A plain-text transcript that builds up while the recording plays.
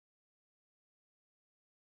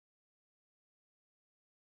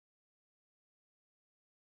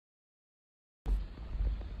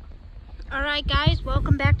Alright guys,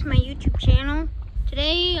 welcome back to my YouTube channel.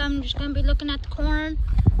 Today I'm just going to be looking at the corn,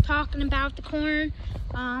 talking about the corn.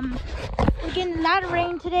 We're getting a lot of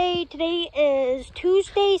rain today. Today is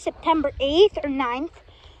Tuesday, September 8th or 9th.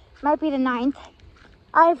 Might be the 9th.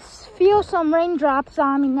 I feel some raindrops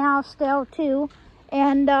on me now still too.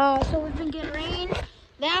 And so we've been getting rain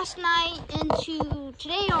last night into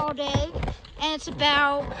today all day. And it's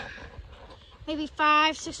about maybe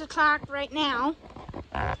 5, 6 o'clock right now.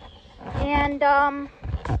 And I'm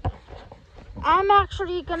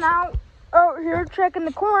actually going out here checking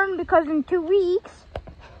the corn because in 2 weeks,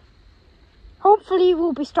 hopefully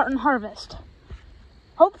we'll be starting harvest.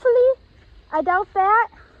 Hopefully, I doubt that,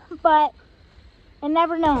 but I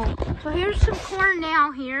never know. So here's some corn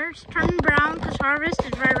now here. It's turning brown because harvest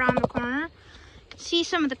is right around the corner. You can see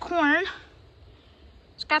some of the corn.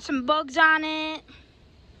 It's got some bugs on it.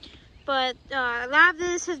 But a lot of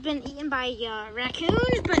this has been eaten by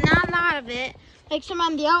raccoons, but not a lot of it. Like some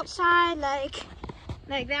on the outside, like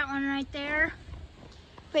that one right there.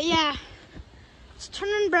 But yeah, it's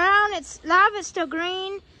turning brown. A lot of it's still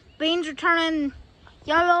green. Beans are turning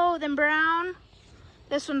yellow, then brown.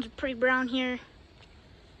 This one's pretty brown here.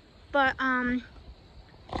 But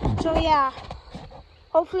so yeah,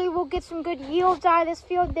 hopefully we'll get some good yields out of this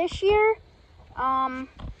field this year.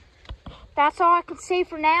 That's all I can say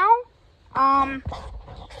for now.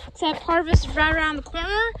 Except harvest is right around the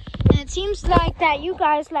corner, and it seems like that you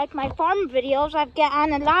guys like my farm videos. I've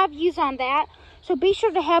gotten a lot of views on that, so be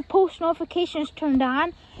sure to have post notifications turned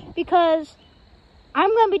on because I'm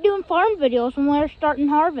going to be doing farm videos when we're starting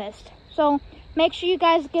harvest. So make sure you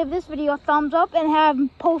guys give this video a thumbs up and have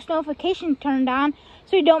post notifications turned on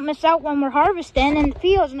so you don't miss out when we're harvesting in the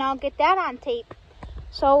fields, and I'll get that on tape.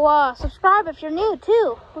 So subscribe if you're new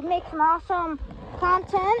too. We make some awesome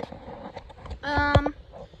content.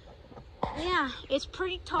 Yeah, it's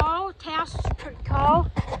pretty tall. Task is pretty tall.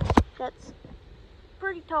 That's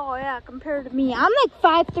pretty tall, yeah, compared to me. I'm like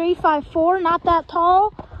 5'3", 5'4", not that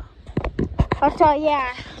tall. But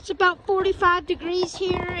yeah, it's about 45 degrees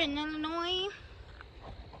here in Illinois.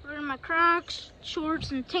 We're in my Crocs,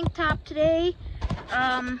 shorts, and tank top today.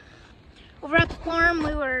 Over at the farm,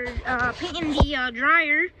 we were painting the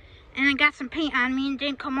dryer, and I got some paint on me and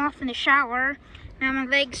didn't come off in the shower. Now my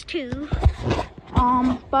legs too.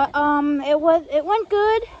 It went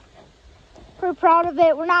good. Pretty proud of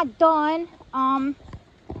it. We're not done.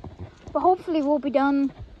 But hopefully we'll be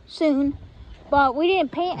done soon. But we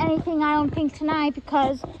didn't paint anything, I don't think, tonight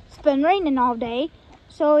because it's been raining all day.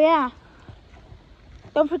 So yeah.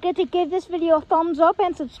 Don't forget to give this video a thumbs up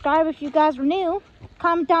and subscribe if you guys are new.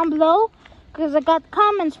 Comment down below because I got the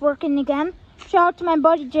comments working again. Shout out to my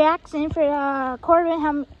buddy Jackson for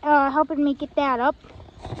Corbin helping me get that up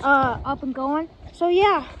and going. So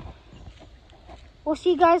yeah, we'll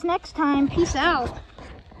see you guys next time. Peace out.